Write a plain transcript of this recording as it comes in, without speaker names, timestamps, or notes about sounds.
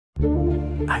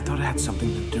I thought it had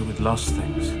something to do with lost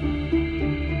things.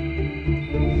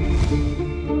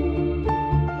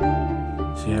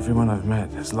 See, everyone I've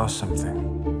met has lost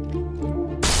something.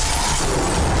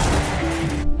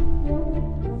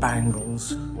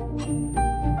 Bangles,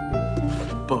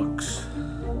 books,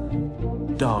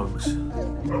 dogs.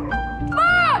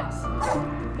 What?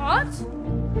 What?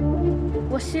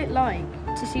 What's it like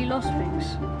to see lost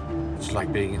things? It's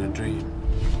like being in a dream.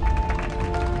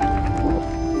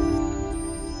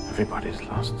 Everybody's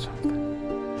lost something.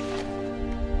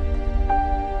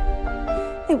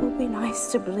 It would be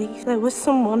nice to believe there was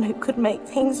someone who could make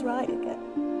things right again.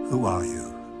 Who are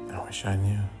you? I wish I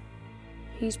knew.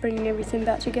 He's bringing everything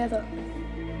back together.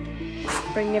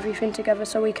 Bringing everything together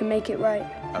so we can make it right.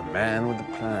 A man with a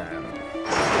plan.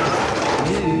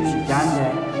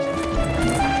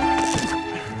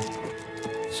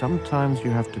 Sometimes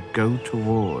you have to go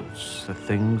towards the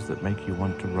things that make you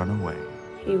want to run away.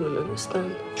 He wouldn't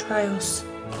understand. Try us.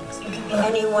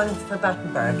 Anyone for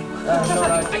Battenberg?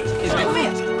 Come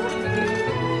here.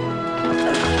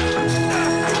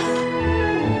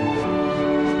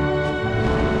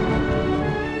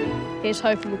 Here's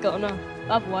hoping we got enough.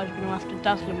 Otherwise, we're going to have to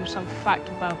dazzle him with some fact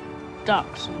about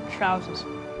ducks and trousers.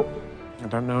 I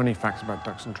don't know any facts about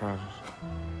ducks and trousers.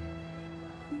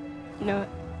 You know it?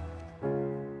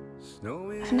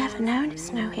 I've never known it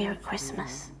snow here at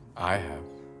Christmas. I have.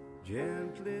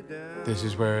 This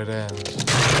is where it ends.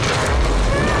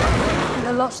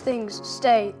 The lost things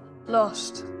stay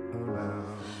lost.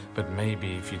 But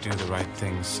maybe if you do the right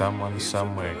thing, someone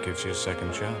somewhere gives you a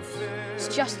second chance. It's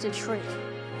just a trick.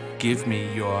 Give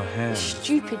me your hand.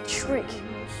 Stupid trick.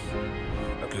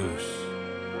 Goose.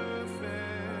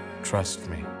 Trust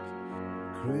me.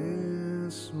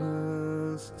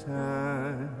 Christmas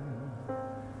time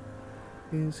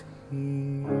is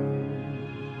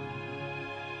here.